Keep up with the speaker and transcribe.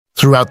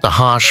Throughout the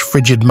harsh,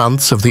 frigid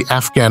months of the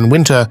Afghan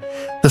winter,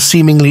 the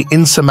seemingly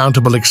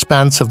insurmountable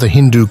expanse of the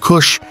Hindu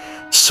Kush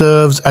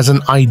serves as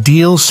an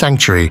ideal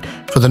sanctuary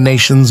for the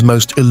nation's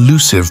most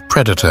elusive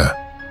predator.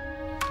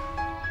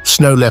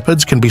 Snow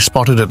leopards can be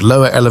spotted at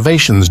lower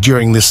elevations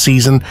during this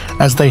season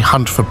as they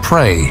hunt for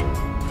prey.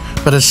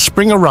 But as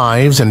spring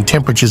arrives and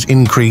temperatures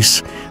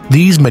increase,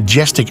 these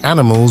majestic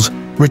animals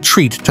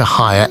retreat to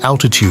higher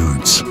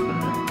altitudes.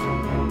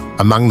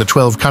 Among the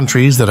 12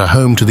 countries that are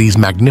home to these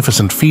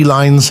magnificent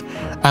felines,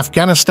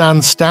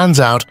 Afghanistan stands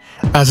out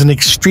as an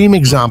extreme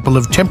example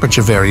of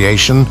temperature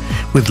variation,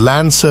 with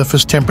land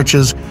surface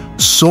temperatures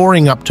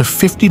soaring up to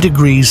 50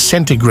 degrees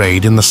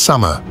centigrade in the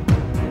summer.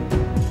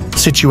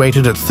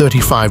 Situated at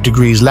 35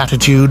 degrees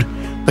latitude,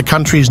 the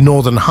country's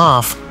northern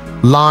half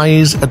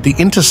lies at the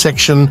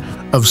intersection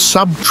of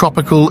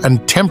subtropical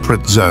and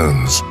temperate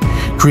zones,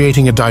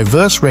 creating a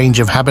diverse range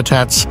of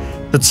habitats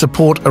that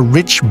support a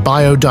rich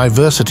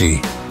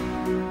biodiversity.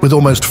 With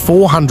almost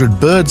 400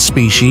 bird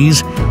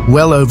species,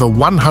 well over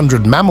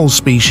 100 mammal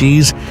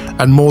species,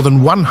 and more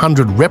than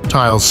 100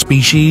 reptile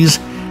species,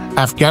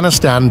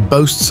 Afghanistan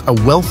boasts a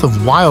wealth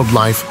of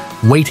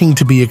wildlife waiting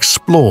to be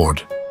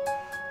explored.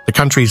 The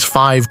country's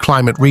 5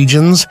 climate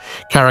regions,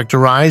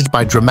 characterized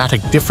by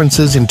dramatic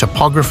differences in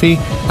topography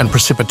and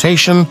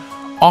precipitation,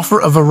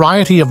 offer a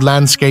variety of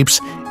landscapes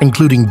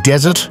including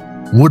desert,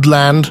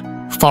 woodland,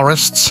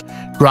 forests,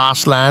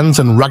 grasslands,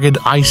 and rugged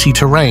icy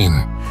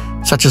terrain,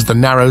 such as the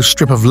narrow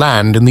strip of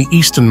land in the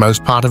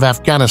easternmost part of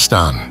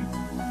Afghanistan.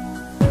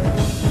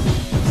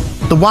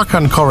 The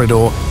Wakhan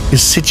Corridor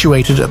is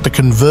situated at the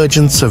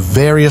convergence of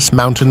various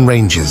mountain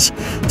ranges,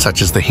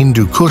 such as the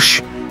Hindu Kush,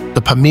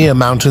 the Pamir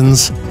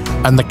Mountains,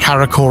 and the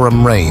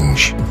Karakoram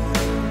Range.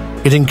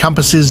 It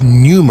encompasses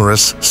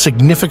numerous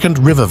significant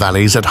river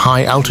valleys at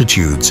high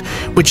altitudes,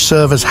 which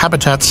serve as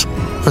habitats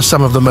for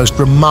some of the most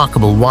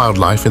remarkable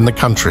wildlife in the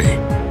country.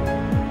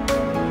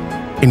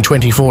 In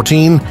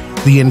 2014,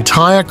 the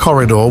entire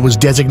corridor was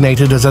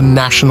designated as a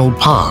national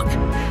park,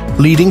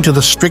 leading to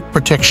the strict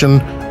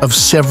protection of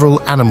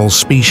several animal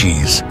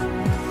species.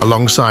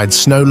 Alongside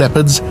snow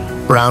leopards,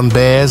 brown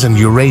bears, and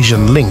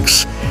Eurasian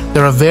lynx,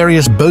 there are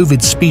various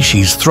bovid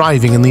species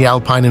thriving in the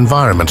alpine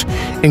environment,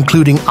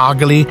 including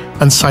argali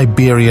and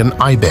Siberian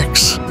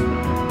ibex.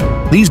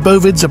 These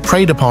bovids are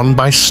preyed upon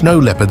by snow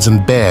leopards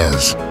and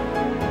bears.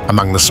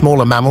 Among the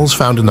smaller mammals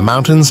found in the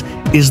mountains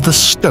is the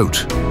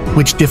stoat,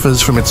 which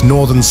differs from its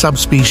northern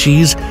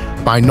subspecies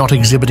by not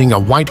exhibiting a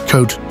white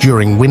coat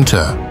during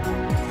winter.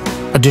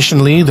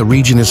 Additionally, the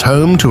region is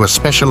home to a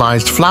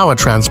specialized flower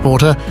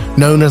transporter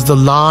known as the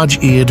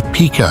large-eared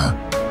pika.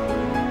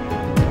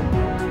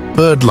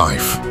 Bird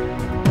life.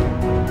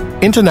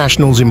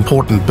 International's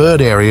important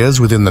bird areas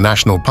within the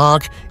national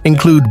park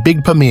include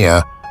Big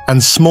Pamir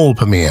and Small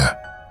Pamir.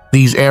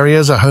 These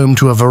areas are home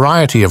to a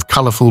variety of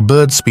colorful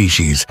bird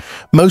species,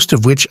 most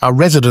of which are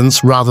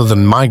residents rather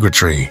than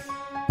migratory.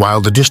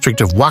 While the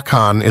district of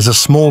Wakhan is a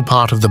small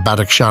part of the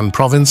Badakhshan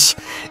province,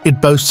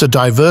 it boasts a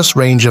diverse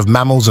range of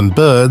mammals and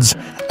birds,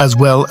 as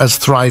well as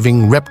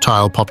thriving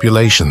reptile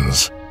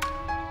populations.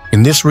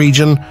 In this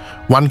region,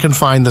 one can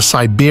find the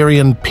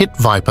Siberian pit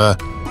viper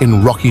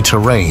in rocky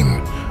terrain,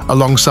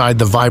 alongside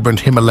the vibrant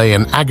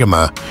Himalayan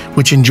agama,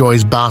 which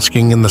enjoys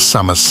basking in the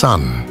summer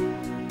sun.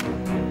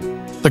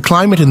 The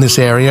climate in this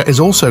area is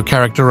also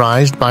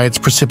characterized by its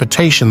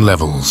precipitation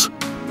levels.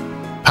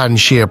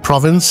 Panjshir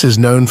province is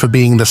known for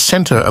being the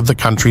center of the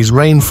country's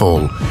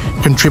rainfall,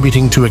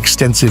 contributing to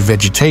extensive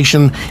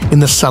vegetation in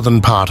the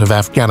southern part of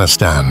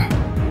Afghanistan.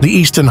 The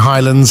Eastern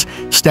Highlands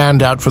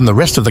stand out from the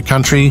rest of the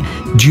country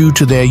due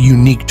to their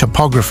unique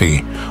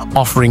topography,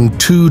 offering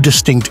 2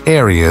 distinct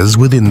areas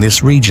within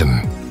this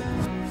region.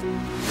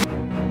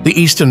 The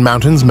Eastern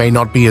Mountains may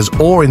not be as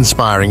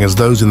awe-inspiring as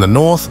those in the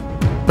north,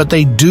 but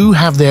they do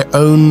have their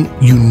own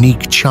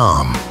unique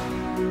charm.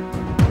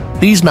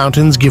 These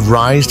mountains give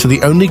rise to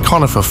the only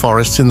conifer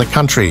forests in the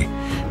country,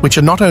 which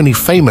are not only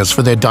famous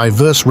for their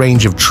diverse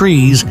range of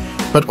trees,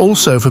 but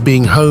also for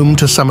being home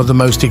to some of the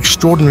most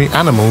extraordinary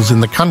animals in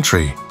the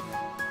country.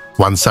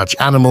 One such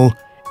animal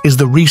is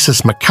the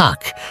rhesus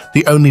macaque,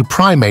 the only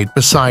primate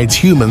besides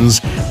humans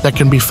that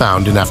can be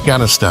found in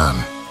Afghanistan.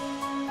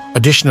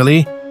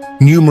 Additionally,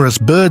 numerous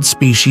bird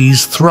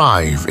species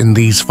thrive in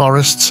these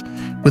forests,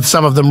 with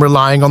some of them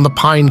relying on the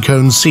pine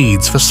cone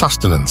seeds for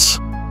sustenance.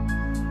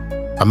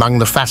 Among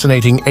the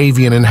fascinating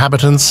avian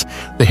inhabitants,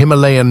 the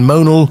Himalayan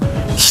monal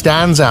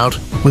stands out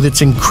with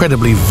its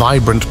incredibly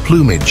vibrant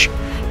plumage,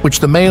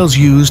 which the males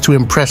use to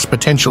impress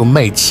potential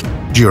mates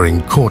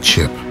during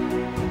courtship.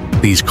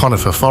 These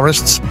conifer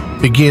forests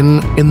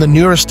begin in the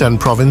Nuristan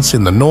province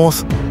in the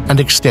north and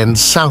extend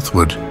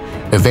southward,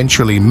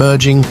 eventually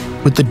merging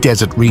with the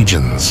desert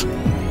regions.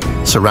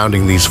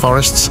 Surrounding these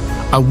forests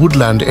are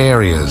woodland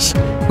areas,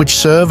 which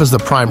serve as the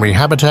primary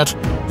habitat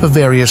for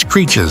various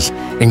creatures,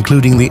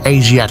 including the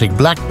Asiatic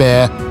black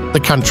bear, the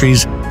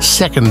country's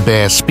second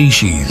bear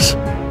species.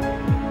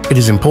 It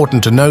is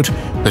important to note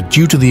that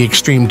due to the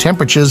extreme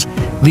temperatures,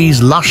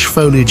 these lush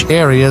foliage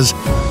areas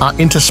are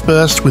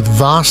interspersed with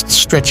vast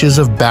stretches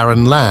of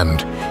barren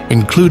land,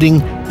 including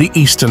the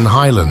Eastern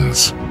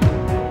Highlands.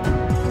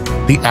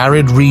 The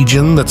arid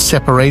region that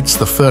separates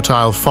the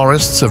fertile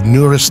forests of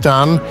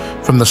Nuristan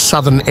from the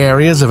southern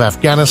areas of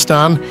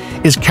Afghanistan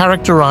is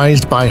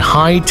characterized by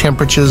high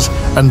temperatures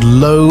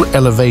and low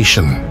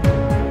elevation.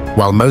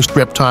 While most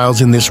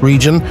reptiles in this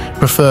region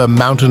prefer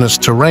mountainous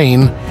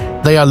terrain,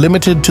 they are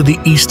limited to the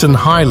Eastern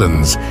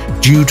Highlands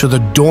due to the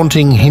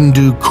daunting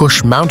Hindu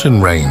Kush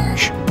mountain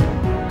range.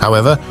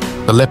 However,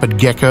 the leopard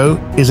gecko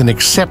is an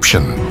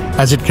exception,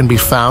 as it can be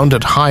found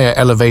at higher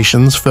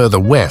elevations further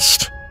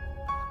west.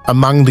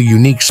 Among the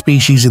unique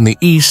species in the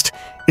east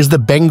is the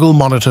Bengal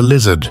monitor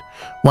lizard,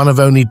 one of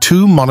only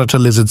 2 monitor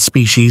lizard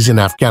species in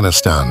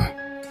Afghanistan.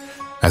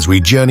 As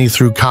we journey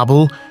through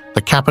Kabul,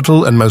 the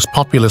capital and most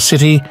populous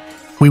city,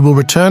 we will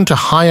return to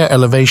higher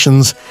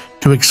elevations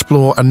to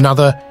explore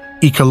another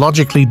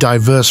ecologically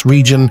diverse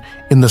region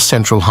in the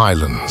Central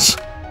Highlands.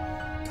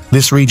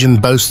 This region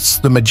boasts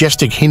the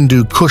majestic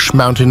Hindu Kush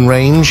mountain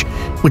range,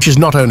 which is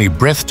not only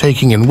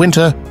breathtaking in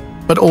winter,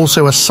 but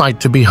also a sight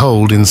to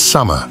behold in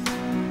summer.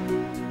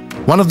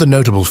 One of the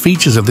notable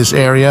features of this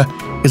area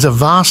is a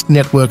vast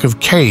network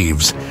of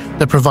caves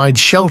that provide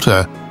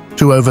shelter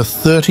to over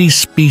 30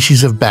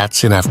 species of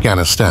bats in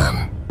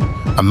Afghanistan.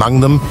 Among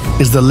them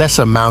is the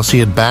lesser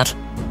mouse-eared bat,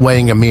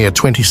 weighing a mere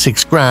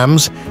 26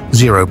 grams,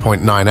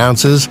 0.9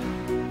 ounces,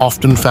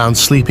 often found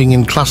sleeping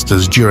in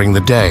clusters during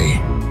the day.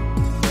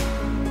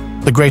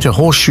 The greater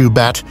horseshoe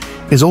bat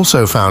is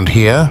also found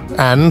here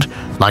and,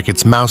 like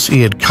its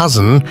mouse-eared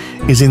cousin,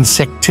 is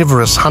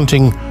insectivorous,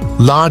 hunting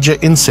larger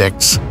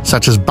insects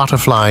such as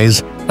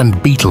butterflies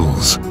and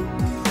beetles.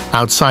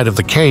 Outside of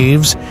the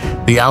caves,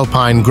 the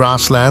alpine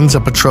grasslands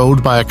are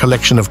patrolled by a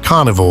collection of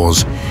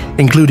carnivores,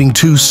 including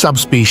 2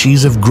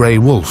 subspecies of grey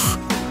wolf,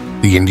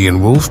 the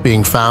Indian wolf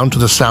being found to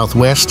the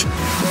southwest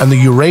and the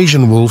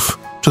Eurasian wolf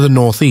to the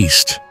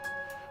northeast.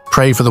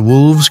 Prey for the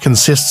wolves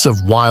consists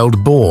of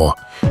wild boar,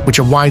 which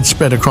are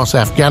widespread across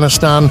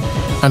Afghanistan,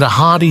 and a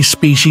hardy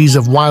species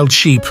of wild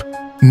sheep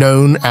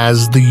known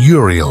as the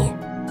urial.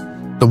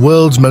 The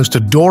world's most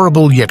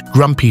adorable yet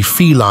grumpy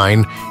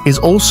feline is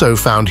also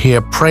found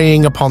here,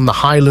 preying upon the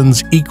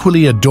highlands'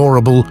 equally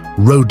adorable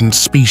rodent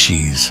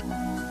species.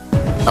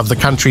 Of the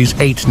country's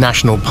 8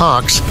 national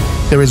parks,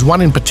 there is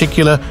one in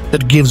particular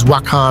that gives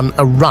Wakhan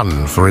a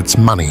run for its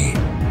money.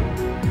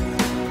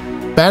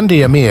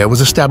 Bandi Amir was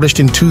established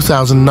in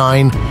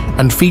 2009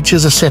 and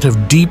features a set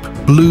of deep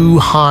blue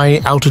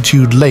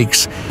high-altitude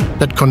lakes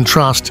that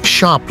contrast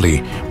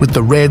sharply with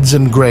the reds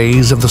and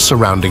greys of the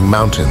surrounding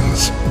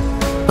mountains.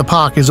 The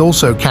park is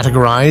also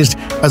categorized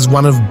as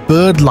one of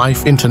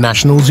BirdLife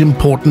International's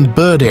important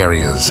bird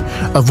areas,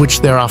 of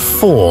which there are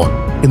 4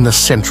 in the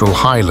Central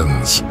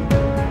Highlands.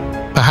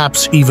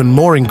 Perhaps even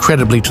more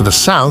incredibly to the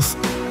south,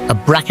 a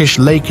brackish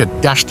lake at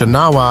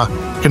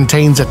Dashtanawa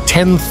contains a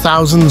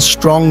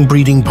 10,000-strong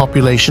breeding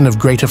population of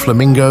greater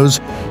flamingos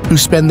who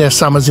spend their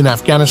summers in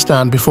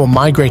Afghanistan before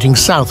migrating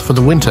south for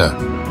the winter.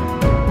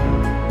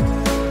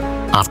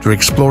 After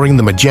exploring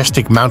the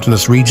majestic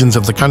mountainous regions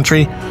of the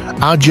country,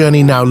 our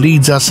journey now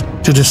leads us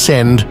to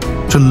descend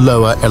to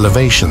lower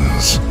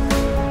elevations.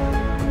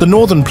 The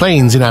northern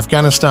plains in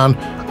Afghanistan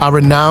are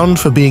renowned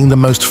for being the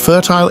most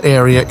fertile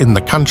area in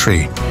the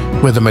country,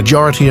 where the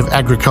majority of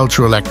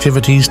agricultural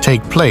activities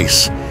take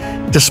place,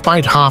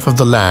 despite half of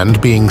the land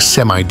being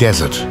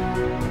semi-desert.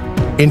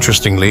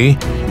 Interestingly,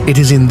 it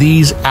is in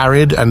these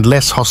arid and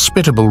less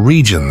hospitable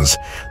regions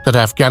that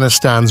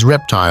Afghanistan's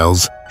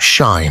reptiles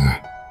shine.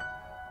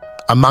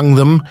 Among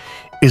them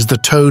is the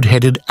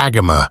toad-headed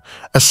agama,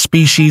 a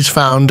species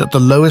found at the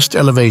lowest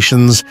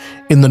elevations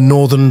in the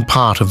northern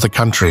part of the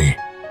country.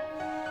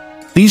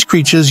 These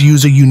creatures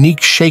use a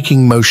unique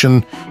shaking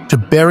motion to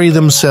bury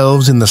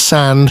themselves in the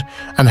sand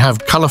and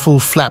have colorful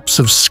flaps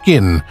of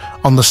skin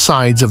on the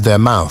sides of their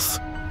mouth,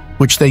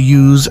 which they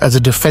use as a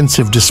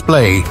defensive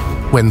display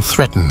when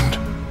threatened.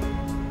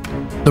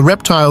 The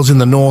reptiles in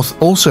the north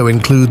also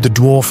include the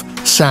dwarf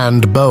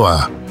sand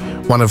boa,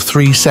 one of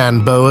 3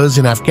 sand boas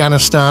in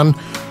Afghanistan,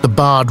 the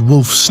barred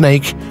wolf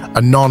snake,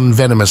 a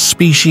non-venomous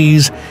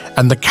species,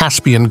 and the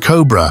Caspian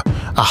cobra,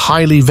 a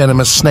highly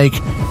venomous snake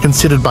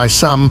considered by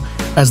some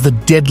as the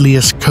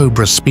deadliest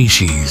cobra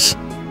species.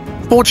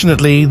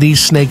 Fortunately,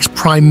 these snakes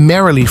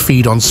primarily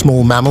feed on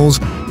small mammals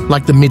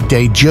like the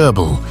midday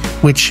gerbil,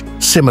 which,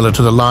 similar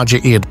to the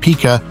larger-eared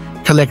pika,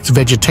 collects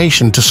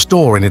vegetation to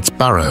store in its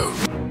burrow.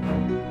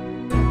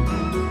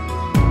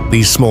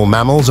 These small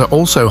mammals are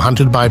also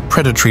hunted by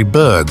predatory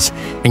birds,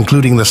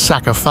 including the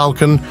Saka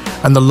falcon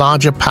and the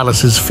larger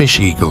Pallas's fish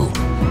eagle,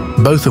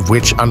 both of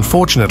which,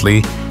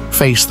 unfortunately,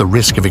 face the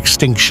risk of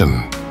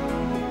extinction.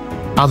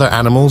 Other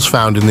animals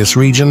found in this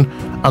region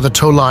are the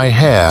Tolai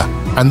hare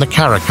and the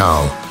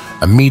caracal,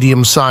 a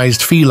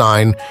medium-sized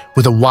feline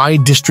with a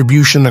wide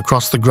distribution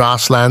across the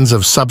grasslands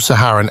of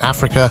sub-Saharan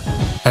Africa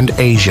and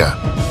Asia.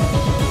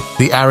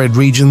 The arid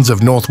regions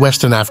of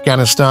northwestern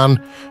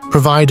Afghanistan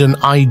provide an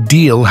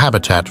ideal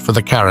habitat for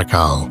the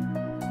caracal.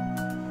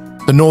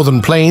 The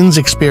northern plains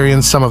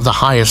experience some of the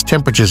highest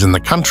temperatures in the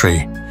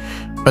country,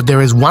 but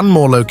there is one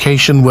more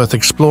location worth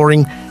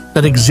exploring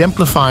that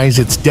exemplifies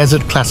its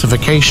desert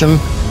classification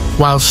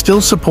while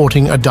still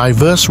supporting a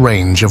diverse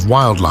range of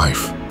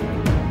wildlife.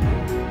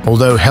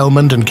 Although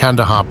Helmand and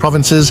Kandahar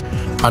provinces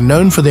are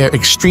known for their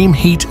extreme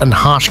heat and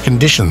harsh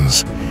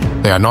conditions,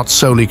 they are not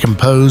solely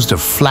composed of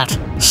flat,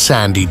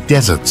 sandy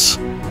deserts.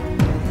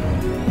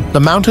 The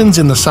mountains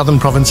in the southern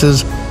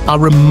provinces are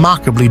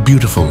remarkably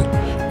beautiful,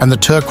 and the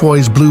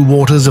turquoise blue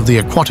waters of the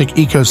aquatic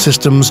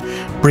ecosystems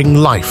bring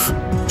life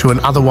to an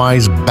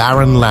otherwise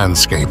barren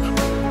landscape.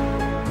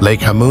 Lake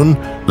Hamoun,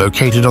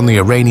 located on the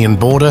Iranian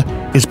border,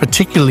 is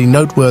particularly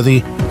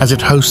noteworthy as it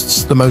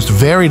hosts the most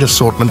varied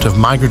assortment of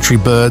migratory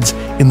birds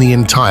in the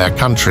entire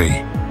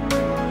country.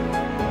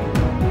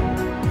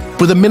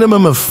 With a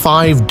minimum of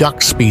 5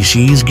 duck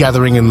species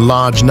gathering in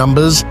large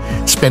numbers,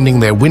 spending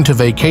their winter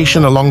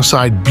vacation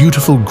alongside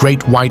beautiful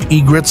great white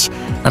egrets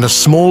and a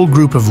small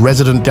group of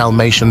resident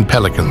Dalmatian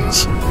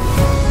pelicans.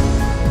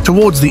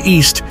 Towards the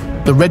east,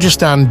 the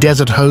Registan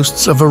Desert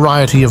hosts a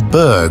variety of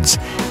birds,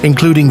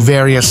 including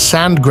various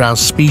sand grouse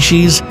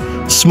species,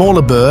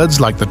 smaller birds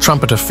like the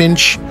trumpeter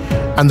finch,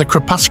 and the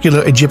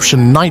crepuscular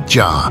Egyptian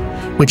nightjar,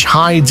 which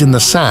hides in the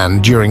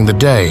sand during the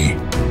day.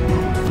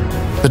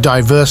 The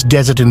diverse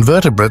desert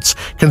invertebrates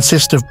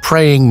consist of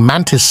praying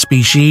mantis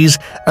species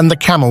and the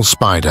camel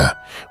spider,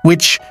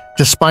 which,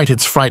 despite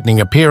its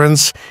frightening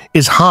appearance,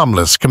 is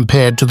harmless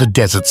compared to the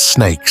desert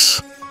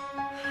snakes.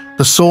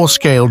 The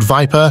saw-scaled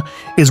viper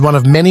is one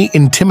of many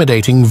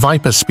intimidating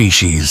viper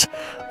species,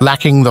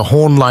 lacking the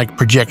horn-like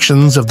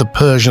projections of the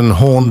Persian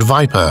horned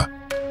viper.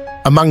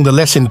 Among the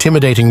less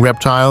intimidating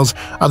reptiles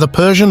are the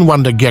Persian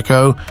wonder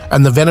gecko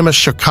and the venomous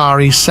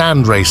shakari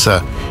sand racer,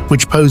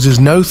 which poses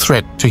no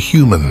threat to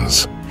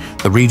humans.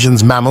 The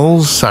region's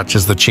mammals, such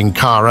as the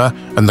chinkara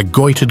and the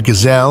goited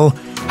gazelle,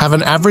 have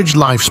an average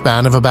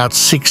lifespan of about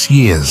 6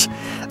 years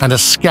and are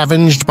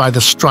scavenged by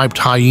the striped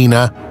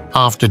hyena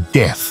after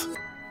death.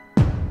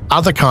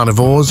 Other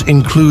carnivores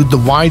include the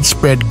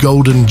widespread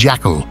golden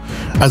jackal,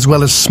 as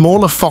well as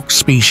smaller fox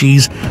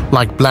species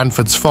like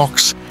Blanford's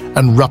fox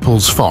and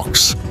Ruppel's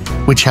fox,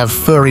 which have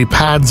furry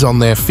pads on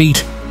their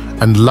feet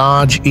and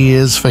large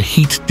ears for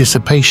heat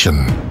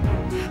dissipation.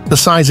 The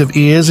size of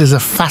ears is a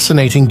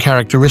fascinating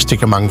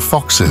characteristic among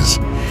foxes,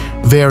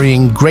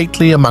 varying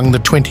greatly among the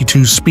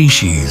 22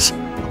 species,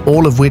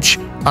 all of which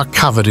are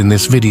covered in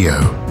this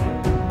video.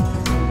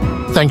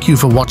 Thank you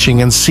for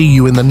watching and see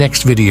you in the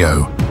next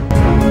video.